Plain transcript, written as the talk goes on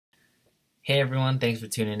Hey everyone, thanks for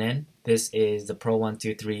tuning in. This is the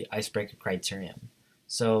Pro1 Icebreaker Criterium.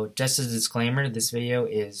 So just as a disclaimer, this video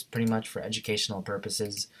is pretty much for educational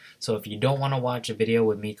purposes. So if you don't want to watch a video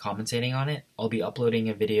with me commentating on it, I'll be uploading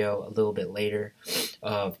a video a little bit later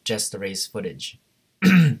of just the race footage.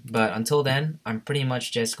 But until then, I'm pretty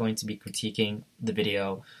much just going to be critiquing the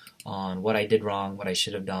video on what I did wrong, what I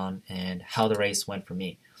should have done, and how the race went for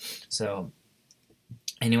me. So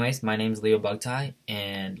anyways, my name is Leo Bugtie,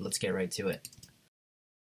 and let's get right to it.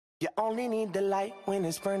 You only need the light when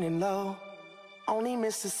it's burning low. Only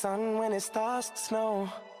miss the sun when it starts to snow.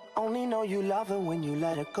 Only know you love her when you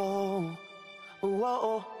let her go.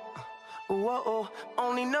 Whoa, whoa.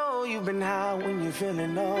 Only know you've been high when you're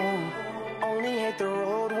feeling low. Only hate the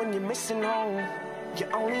road when you're missing home. You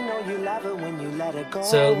only know you love her when you let her go.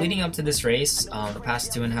 So leading up to this race, the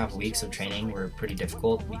past 2.5 weeks of training were pretty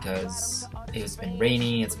difficult because it's been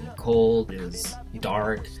rainy, it's been cold, it was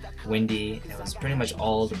dark, windy, it was pretty much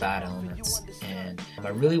all the bad elements, and I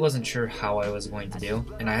really wasn't sure how I was going to do,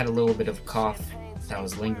 and I had a little bit of cough that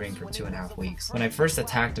was lingering for 2.5 weeks. When I first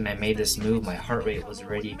attacked and I made this move, my heart rate was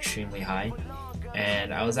already extremely high,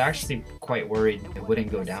 and I was actually quite worried it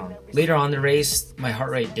wouldn't go down. Later on in the race, my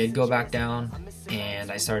heart rate did go back down,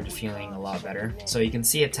 and I started feeling a lot better. So you can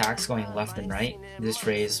see attacks going left and right. This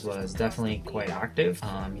race was definitely quite active.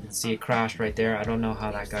 You can see a crash right there. I don't know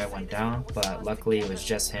how that guy went down, but luckily it was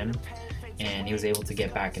just him, and he was able to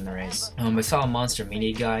get back in the race. I saw a monster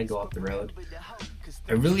media guy go up the road.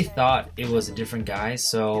 I really thought it was a different guy,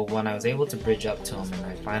 so when I was able to bridge up to him and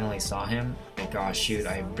I finally saw him, like, oh shoot,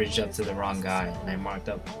 I bridged up to the wrong guy and I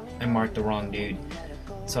marked the wrong dude.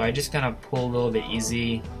 So I just kind of pulled a little bit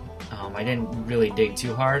easy. I didn't really dig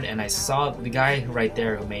too hard, and I saw the guy right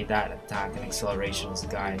there who made that attack and acceleration was the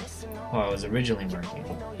guy who I was originally marking.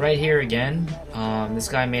 Right here again, this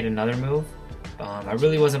guy made another move. I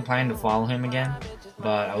really wasn't planning to follow him again,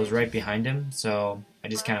 but I was right behind him, so I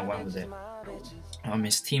just kind of went with it.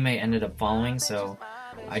 His teammate ended up following, so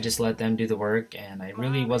I just let them do the work, and I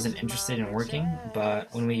really wasn't interested in working, but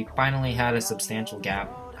when we finally had a substantial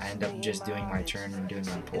gap, I ended up just doing my turn and doing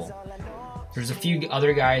my pull. There's a few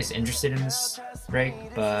other guys interested in this break,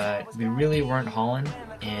 but we really weren't hauling,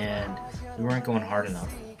 and we weren't going hard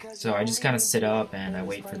enough. So I just kind of sit up and I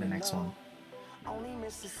wait for the next one.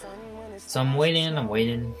 So I'm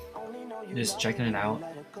waiting, just checking it out,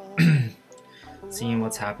 seeing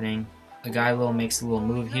what's happening. A guy makes a little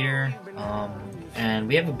move here, and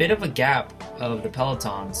we have a bit of a gap of the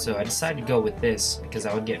peloton, so I decided to go with this because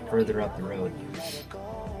I would get further up the road.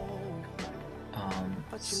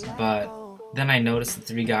 But then I noticed the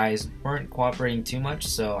three guys weren't cooperating too much,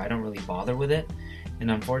 so I don't really bother with it.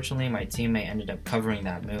 And unfortunately, my teammate ended up covering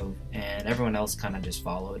that move, and everyone else kind of just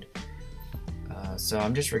followed. So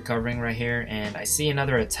I'm just recovering right here, and I see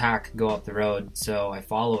another attack go up the road, so I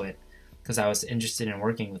follow it because I was interested in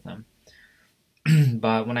working with them.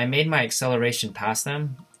 But when I made my acceleration past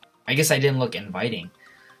them, I guess I didn't look inviting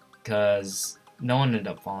because no one ended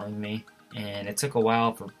up following me, and it took a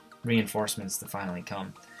while for reinforcements to finally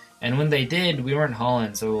come. And when they did, we weren't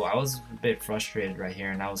hauling, so I was a bit frustrated right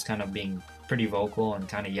here, and I was kind of being pretty vocal and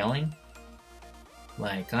kind of yelling,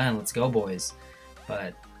 like, let's go boys.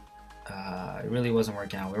 But it really wasn't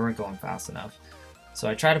working out. We weren't going fast enough. So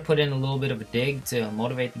I tried to put in a little bit of a dig to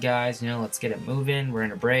motivate the guys, let's get it moving, we're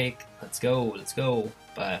in a break, let's go.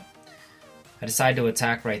 But I decided to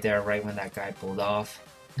attack right there, right when that guy pulled off.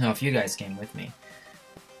 A few guys came with me.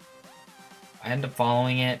 I ended up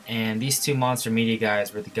following it, and these two monster media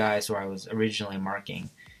guys were the guys who I was originally marking.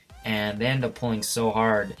 And they ended up pulling so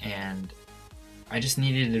hard, and I just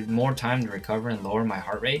needed more time to recover and lower my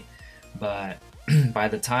heart rate. But by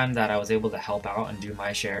the time that I was able to help out and do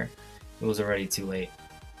my share, it was already too late.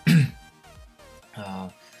 And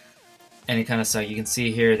it kind of sucked. You can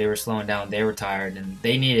see here they were slowing down, they were tired, and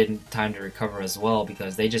they needed time to recover as well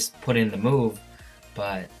because they just put in the move,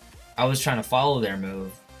 but I was trying to follow their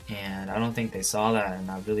move, and I don't think they saw that,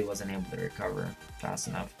 and I really wasn't able to recover fast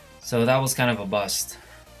enough. So that was kind of a bust.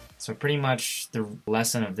 So pretty much the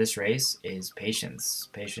lesson of this race is patience,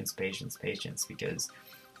 because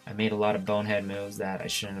I made a lot of bonehead moves that I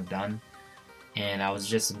shouldn't have done, and I was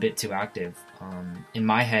just a bit too active. In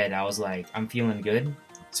my head, I was like, I'm feeling good,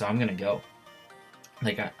 so I'm gonna go.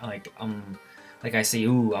 Like I say,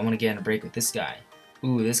 ooh, I want to get in a break with this guy.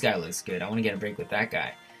 Ooh, this guy looks good. I want to get a break with that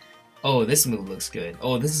guy. Oh, this move looks good.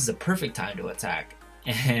 Oh, this is a perfect time to attack.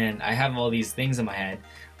 And I have all these things in my head,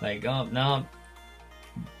 like, oh no.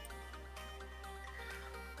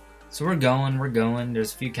 So we're going.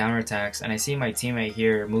 There's a few counterattacks, and I see my teammate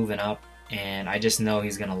here moving up, and I just know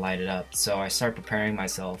he's gonna light it up. So I start preparing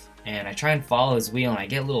myself, and I try and follow his wheel, and I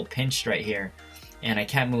get a little pinched right here, and I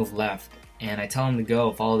can't move left. And I tell him to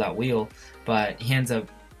go follow that wheel, but he ends up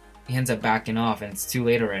backing off, and it's too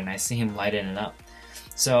late already, and I see him lighting it up.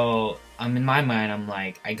 So in my mind, I'm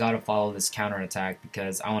like, I gotta follow this counterattack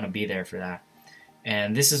because I want to be there for that.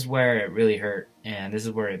 And this is where it really hurt, and this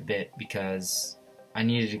is where it bit, because I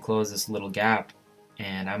needed to close this little gap.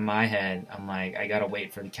 And in my head, I'm like, I gotta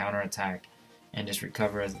wait for the counterattack and just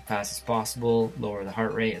recover as fast as possible, lower the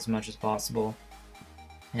heart rate as much as possible.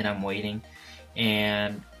 And I'm waiting.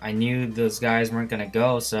 And I knew those guys weren't gonna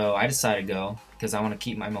go, so I decided to go because I want to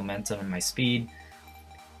keep my momentum and my speed.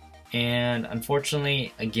 And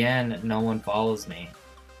unfortunately, again, no one follows me.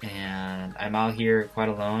 And I'm out here quite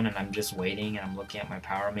alone, and I'm just waiting, and I'm looking at my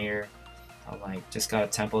power meter. I'm like, just gotta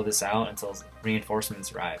tempo this out until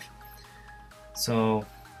reinforcements arrive. So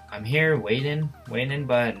I'm here waiting,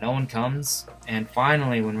 but no one comes. And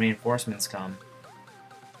finally, when reinforcements come,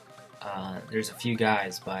 there's a few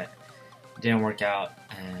guys, but it didn't work out,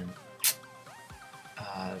 and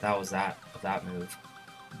that was that move.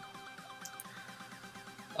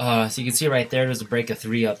 So you can see right there's a Breaker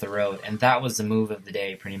 3 up the road, and that was the move of the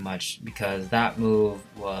day pretty much, because that move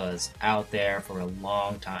was out there for a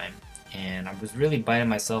long time, and I was really biting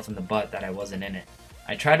myself in the butt that I wasn't in it.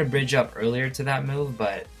 I tried to bridge up earlier to that move,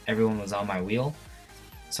 but everyone was on my wheel,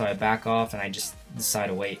 so I back off and I just decide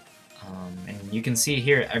to wait. And you can see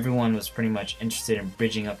here everyone was pretty much interested in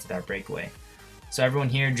bridging up to that breakaway. So everyone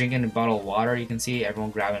here drinking a bottle of water, you can see everyone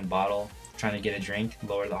grabbing a bottle, trying to get a drink,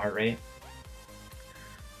 lower the heart rate.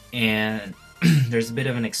 And there's a bit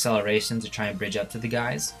of an acceleration to try and bridge up to the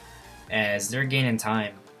guys as they're gaining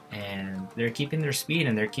time, and they're keeping their speed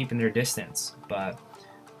and they're keeping their distance. But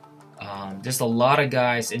there's a lot of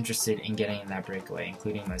guys interested in getting in that breakaway,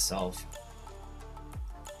 including myself.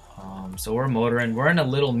 So we're motoring. We're in a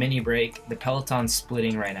little mini break. The peloton's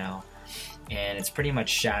splitting right now, and it's pretty much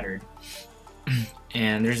shattered.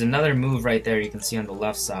 And there's another move right there you can see on the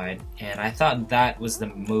left side, and I thought that was the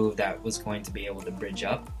move that was going to be able to bridge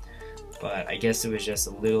up, but I guess it was just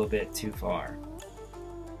a little bit too far,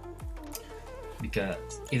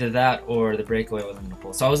 because either that or the breakaway wasn't going to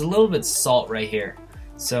pull. So I was a little bit salt right here.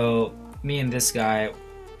 So me and this guy,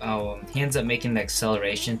 he ends up making the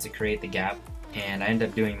acceleration to create the gap, and I end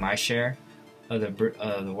up doing my share of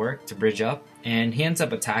the work to bridge up, and he ends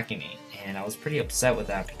up attacking me, and I was pretty upset with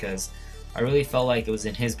that because I really felt like it was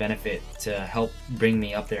in his benefit to help bring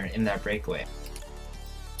me up there in that breakaway.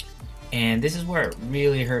 And this is where it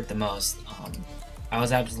really hurt the most. I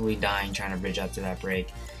was absolutely dying trying to bridge up to that break,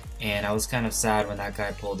 and I was kind of sad when that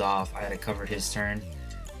guy pulled off. I had covered his turn,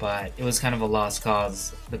 but it was kind of a lost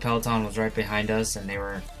cause. The peloton was right behind us, and they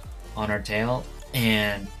were on our tail,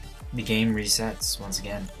 and the game resets once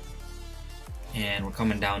again, and we're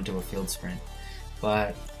coming down to a field sprint.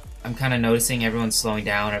 But I'm kind of noticing everyone's slowing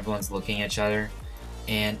down, everyone's looking at each other,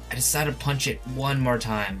 and I decided to punch it one more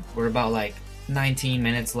time. We're about like 19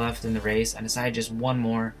 minutes left in the race. I decided just one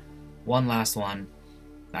last one.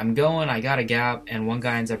 I'm going, I got a gap, and one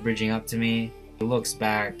guy ends up bridging up to me. He looks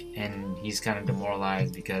back, and he's kind of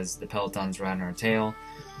demoralized because the peloton's right on our tail.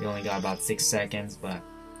 We only got about 6 seconds, but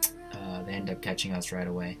they end up catching us right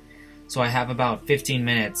away. So I have about 15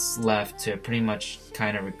 minutes left to pretty much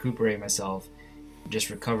kind of recuperate myself, just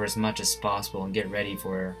recover as much as possible and get ready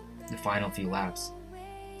for the final few laps.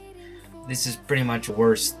 This is pretty much the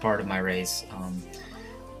worst part of my race.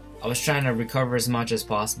 I was trying to recover as much as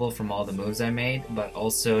possible from all the moves I made, but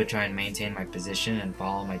also try and maintain my position and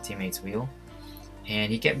follow my teammate's wheel.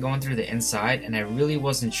 And he kept going through the inside, and I really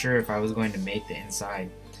wasn't sure if I was going to make the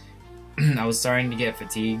inside. I was starting to get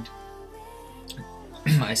fatigued.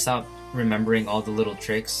 I stopped remembering all the little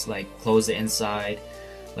tricks, like close the inside.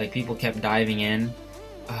 Like, people kept diving in.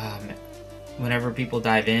 Whenever people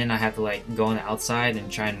dive in, I have to like go on the outside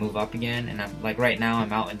and try and move up again. And I'm like, right now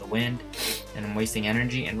I'm out in the wind and I'm wasting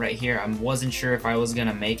energy. And right here, I wasn't sure if I was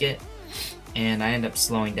gonna make it, and I end up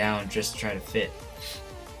slowing down just to try to fit.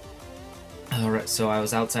 Alright, so I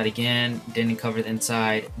was outside again, didn't cover the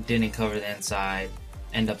inside,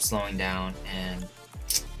 end up slowing down, and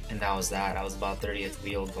that was that. I was about 30th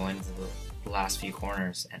wheel going to the last few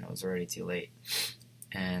corners, and it was already too late.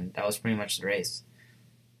 And that was pretty much the race.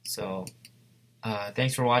 So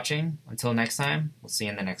thanks for watching. Until next time, we'll see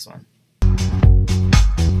you in the next one.